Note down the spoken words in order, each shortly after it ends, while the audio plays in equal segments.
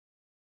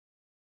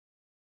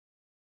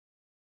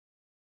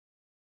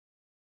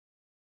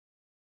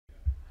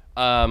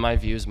My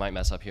views might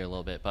mess up here a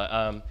little bit,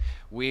 but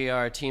we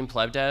are Team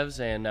Pleb Devs,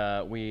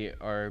 and we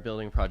are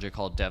building a project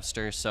called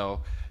Devstr.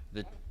 So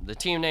the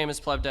team name is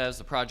Pleb Devs,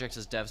 the project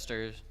is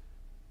Devstr.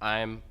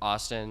 I'm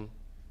Austin,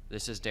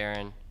 this is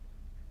Darren,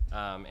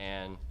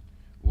 and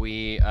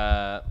we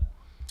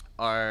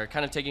are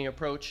kind of taking an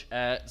approach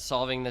at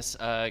solving this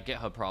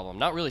GitHub problem.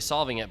 Not really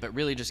solving it, but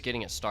really just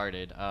getting it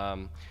started.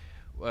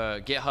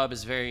 GitHub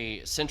is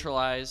very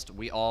centralized.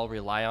 We all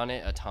rely on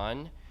it a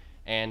ton.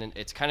 And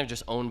it's kind of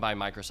just owned by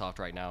Microsoft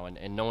right now,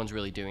 and no one's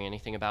really doing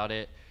anything about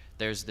it.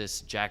 There's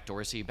this Jack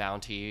Dorsey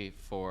bounty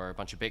for a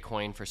bunch of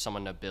Bitcoin for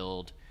someone to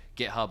build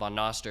GitHub on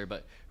Nostr,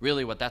 but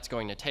really what that's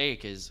going to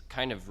take is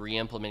kind of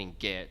re-implementing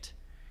Git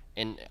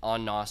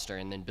on Nostr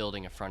and then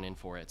building a front end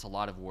for it. It's a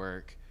lot of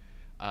work.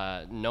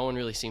 No one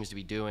really seems to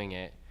be doing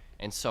it,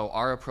 and so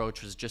our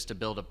approach was just to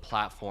build a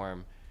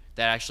platform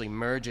that actually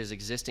merges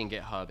existing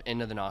GitHub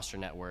into the Nostr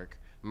network,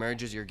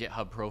 merges your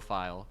GitHub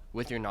profile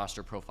with your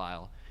Nostr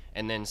profile,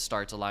 and then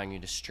starts allowing you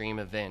to stream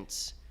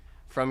events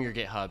from your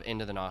GitHub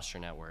into the Nostr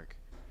network.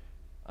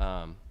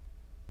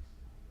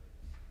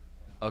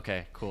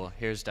 Okay, cool.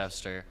 Here's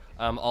Devstr.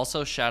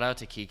 Also, shout out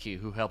to Kiki,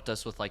 who helped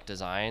us with like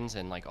designs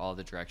and like all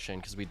the direction,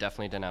 because we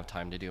definitely didn't have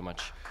time to do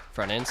much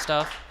front end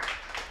stuff.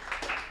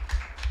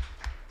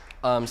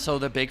 So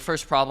the big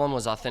first problem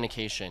was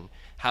authentication.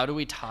 How do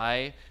we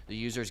tie the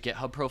user's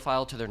GitHub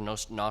profile to their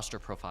Nostr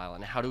profile,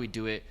 and how do we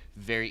do it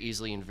very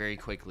easily and very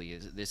quickly?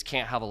 This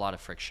can't have a lot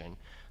of friction.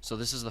 So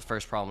this is the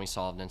first problem we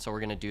solved, and so we're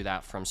going to do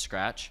that from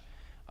scratch.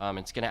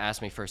 It's going to ask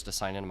me first to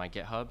sign into my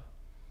GitHub,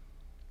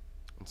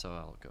 and so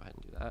I'll go ahead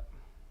and do that.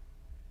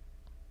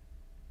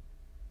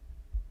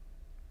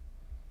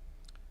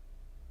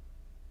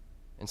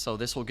 And so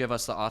this will give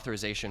us the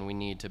authorization we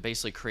need to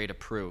basically create a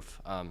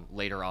proof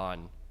later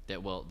on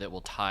that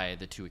will tie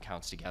the two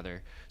accounts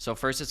together. So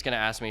first it's going to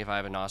ask me if I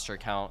have a Nostr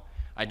account.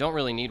 I don't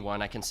really need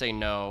one. I can say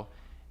no,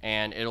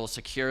 and it'll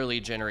securely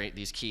generate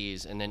these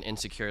keys and then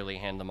insecurely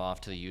hand them off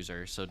to the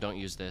user. So don't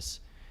use this.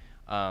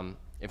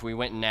 If we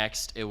went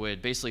next, it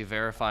would basically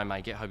verify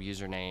my GitHub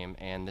username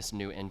and this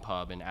new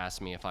inpub and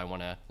ask me if I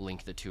want to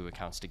link the two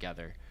accounts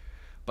together.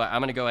 But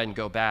I'm going to go ahead and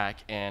go back,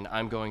 and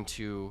I'm going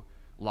to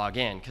log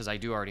in because I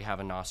do already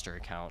have a Nostr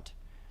account.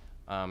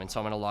 And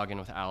so I'm going to log in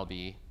with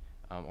Albi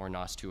or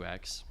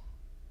Nos2x.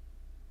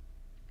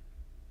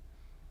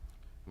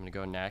 I'm going to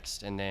go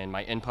next, and then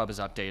my inpub is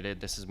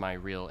updated. This is my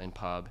real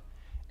inpub,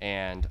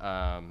 and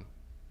I'm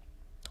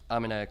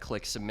going to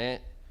click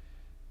submit,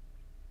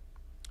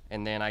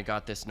 and then I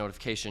got this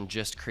notification,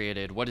 just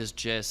created. What is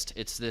just?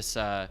 It's this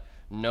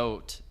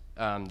note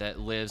that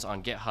lives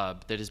on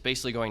GitHub that is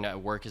basically going to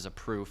work as a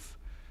proof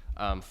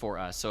for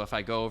us. So if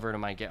I go over to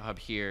my GitHub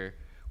here,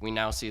 we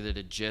now see that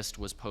a gist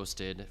was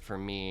posted for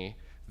me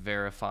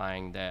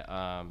verifying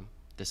that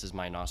this is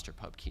my Nostr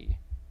pub key.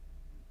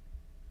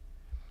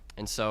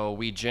 And so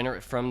we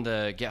generate from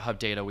the GitHub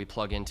data we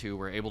plug into,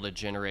 we're able to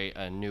generate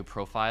a new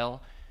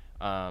profile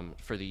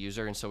for the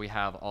user. And so we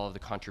have all of the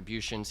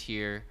contributions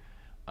here.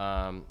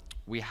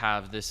 We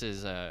have, this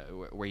is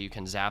where you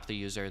can zap the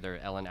user, their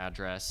LN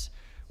address.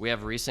 We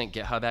have recent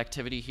GitHub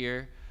activity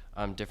here,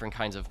 different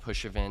kinds of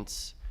push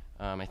events.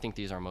 I think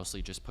these are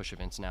mostly just push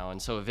events now. And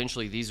so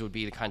eventually these would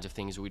be the kinds of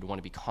things we'd want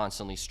to be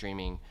constantly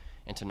streaming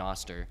into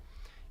Nostr.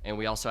 And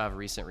we also have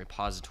recent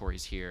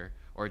repositories here,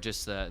 or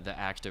just the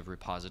active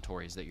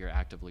repositories that you're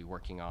actively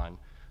working on.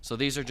 So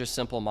these are just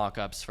simple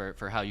mock-ups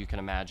for how you can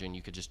imagine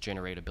you could just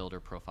generate a builder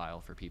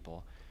profile for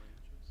people.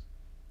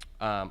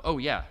 Oh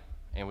yeah,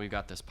 and we've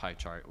got this pie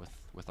chart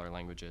with our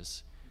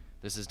languages.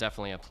 This is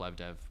definitely a pleb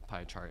dev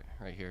pie chart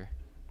right here.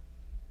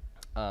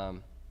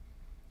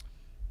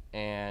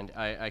 And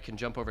I can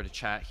jump over to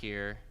chat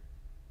here.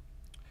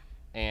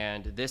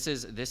 And this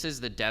is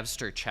the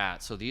Devstr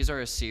chat. So these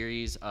are a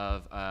series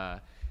of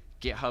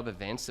GitHub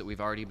events that we've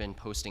already been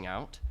posting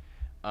out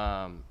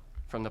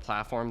from the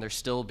platform. They're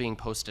still being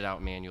posted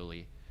out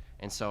manually.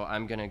 And so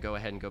I'm going to go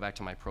ahead and go back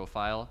to my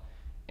profile,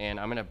 and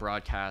I'm going to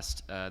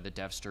broadcast the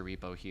Devstr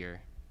repo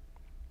here.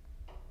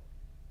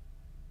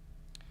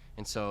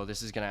 And so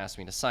this is going to ask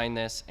me to sign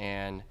this,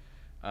 and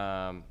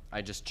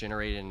I just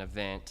generated an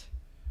event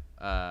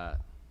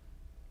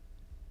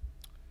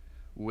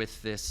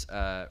with this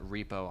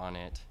repo on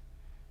it.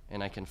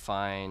 And I can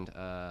find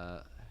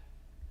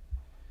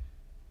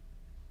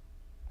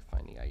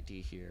the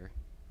ID here,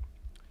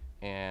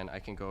 and I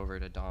can go over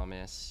to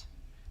Damus,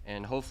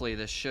 and hopefully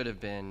this should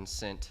have been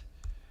sent.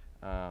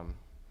 Oh,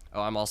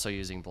 I'm also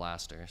using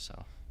Blaster,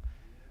 so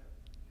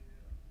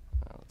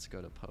let's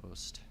go to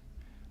post.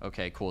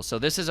 Okay, cool. So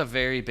this is a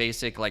very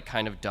basic, like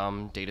kind of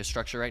dumb data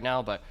structure right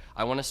now, but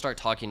I want to start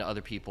talking to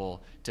other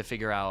people to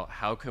figure out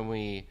how can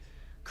we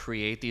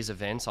create these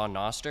events on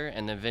Nostr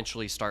and then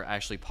eventually start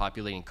actually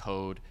populating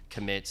code,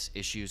 commits,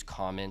 issues,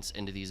 comments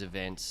into these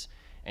events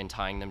and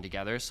tying them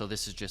together. So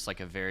this is just like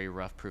a very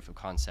rough proof of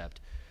concept.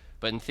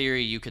 But in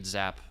theory, you could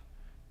zap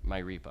my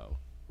repo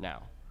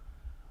now.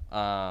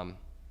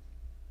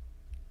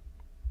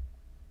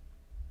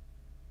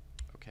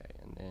 Okay,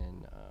 and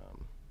then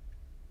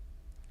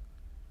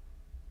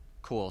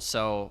cool.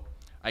 So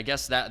I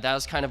guess that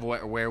was kind of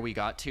where we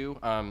got to.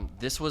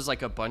 This was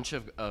like a bunch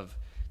of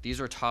these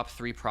were top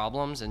 3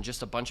 problems and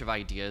just a bunch of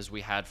ideas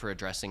we had for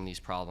addressing these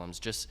problems,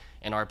 just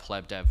in our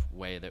pleb dev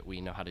way that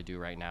we know how to do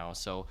right now.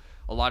 So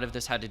a lot of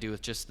this had to do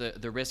with just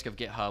the risk of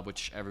GitHub,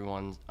 which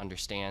everyone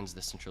understands,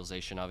 the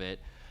centralization of it.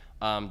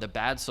 The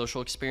bad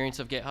social experience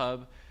of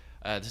GitHub.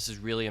 This is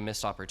really a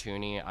missed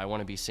opportunity. I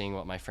want to be seeing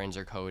what my friends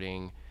are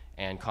coding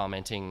and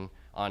commenting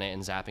on it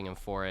and zapping them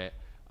for it.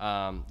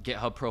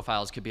 GitHub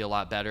profiles could be a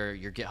lot better.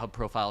 Your GitHub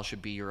profile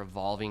should be your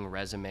evolving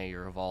resume,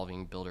 your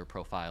evolving builder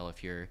profile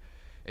if you're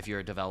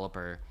a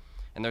developer.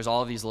 And there's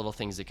all of these little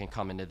things that can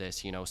come into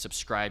this,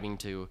 subscribing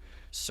to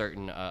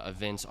certain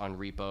events on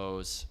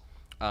repos,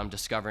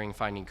 discovering,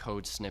 finding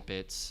code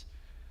snippets,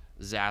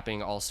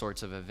 zapping all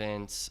sorts of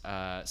events,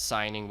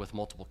 signing with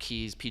multiple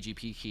keys,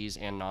 PGP keys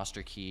and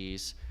Nostr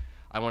keys.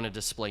 I want to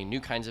display new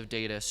kinds of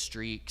data,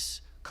 streaks,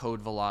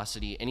 code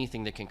velocity,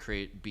 anything that can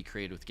be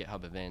created with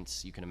GitHub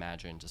events, you can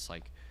imagine, just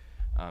like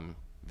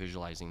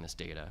visualizing this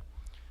data.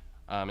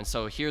 And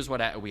so here's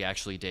what we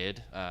actually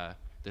did.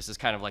 This is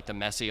kind of like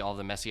all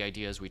the messy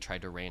ideas we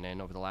tried to rein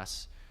in over the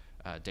last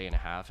day and a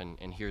half,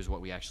 and here's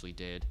what we actually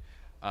did.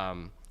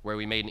 Where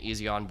we made an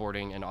easy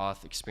onboarding and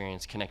auth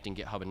experience connecting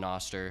GitHub and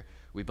Nostr.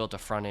 We built a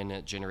front end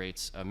that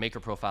generates a maker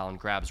profile and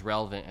grabs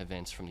relevant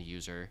events from the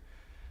user.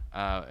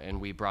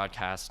 And we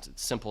broadcast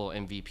simple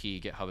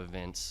MVP GitHub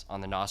events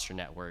on the Nostr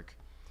network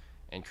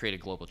and create a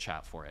global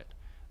chat for it.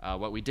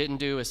 What we didn't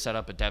do is set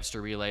up a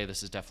Devstr relay.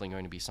 This is definitely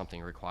going to be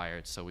something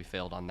required, so we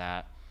failed on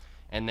that.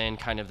 And then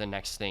kind of the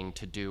next thing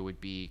to do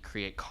would be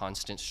create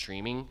constant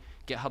streaming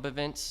GitHub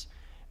events.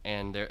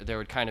 And there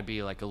would kind of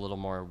be like a little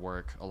more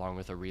work along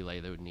with a relay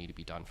that would need to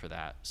be done for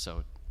that.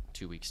 So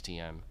 2 weeks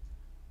TM.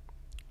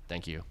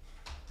 Thank you.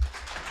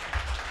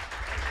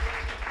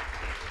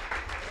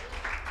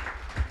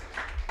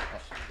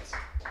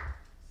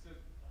 So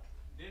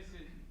this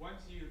is,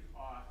 once you've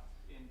authed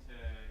into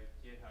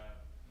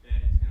GitHub,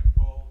 then it's going to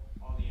pull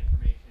all the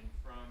information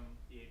from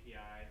the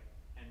API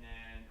and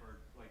then,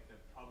 or like the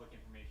public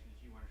information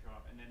that you want to show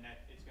up, and then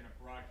it's going to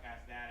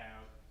broadcast that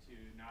out to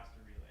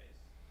Nostr relays.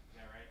 Is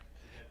that right?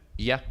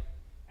 Yeah.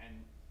 And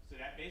so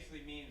that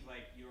basically means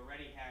like you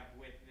already have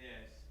with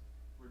this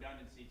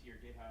redundancy to your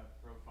GitHub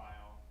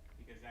profile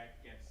because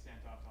that gets sent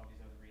off to all these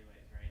other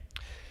relays, right?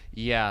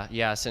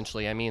 Yeah,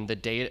 essentially. I mean, the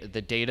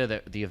data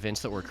that the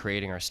events that we're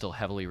creating are still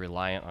heavily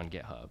reliant on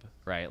GitHub,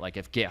 right? Like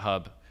if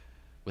GitHub,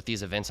 with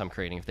these events I'm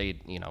creating, if they,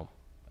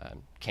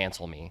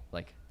 cancel me,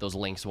 like those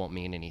links won't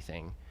mean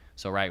anything.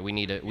 So, right, we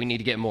need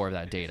to get more of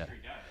that data.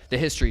 The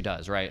history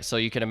does, right? So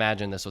you can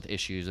imagine this with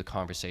issues, with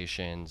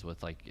conversations,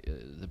 with like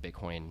the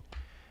Bitcoin,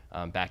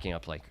 backing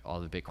up like all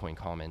the Bitcoin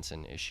comments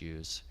and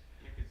issues.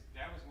 Yeah, because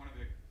that was one of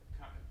the,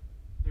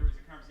 there was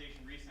a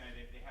conversation recently,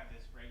 they have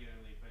this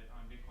regularly, but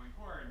on Bitcoin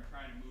Core and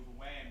trying to move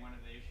away, and one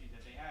of the issues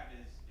that they have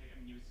is, I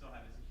mean, you would still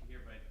have this issue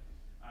here, but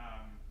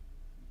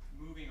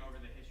moving over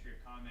the history of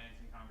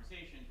comments and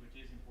conversations, which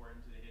is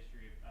important to the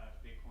history of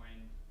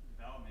Bitcoin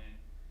development.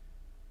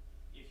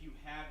 If you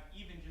have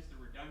even just the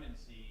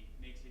redundancy,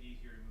 makes it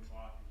easier to move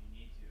off if you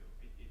need to,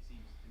 it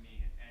seems to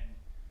me. And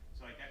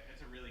so like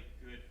that's a really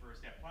good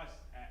first step. Plus,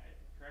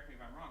 correct me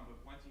if I'm wrong, but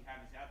once you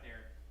have this out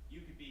there,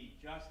 you could be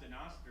just a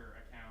Nostr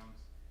account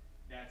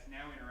that's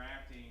now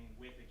interacting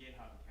with a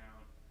GitHub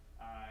account,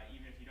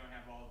 even if you don't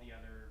have all the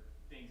other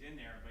things in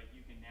there, but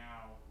you can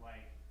now,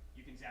 like,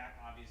 you can zap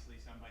obviously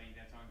somebody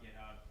that's on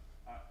GitHub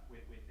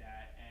with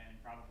that and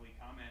probably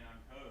comment on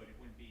code. It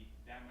wouldn't be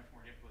that much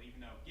more difficult,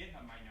 even though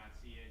GitHub might not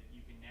see it,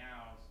 you can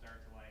now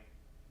start to like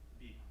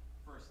be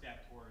first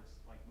step towards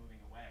like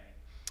moving away.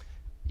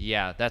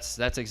 Yeah,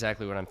 that's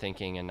exactly what I'm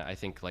thinking, and I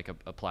think like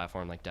a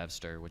platform like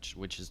Devstr,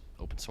 which is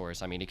open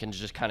source. I mean, it can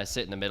just kind of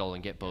sit in the middle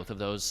and get both of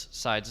those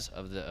sides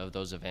of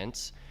those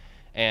events.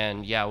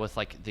 And yeah, with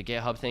like the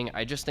GitHub thing,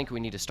 I just think we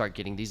need to start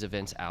getting these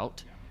events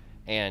out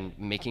and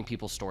making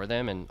people store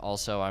them. And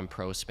also, I'm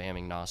pro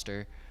spamming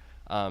Nostr,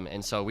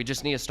 and so we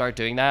just need to start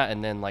doing that.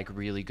 And then like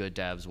really good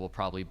devs will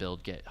probably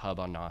build GitHub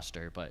on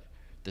Nostr. But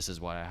this is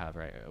what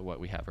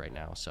we have right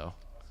now. So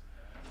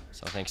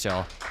thanks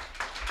y'all.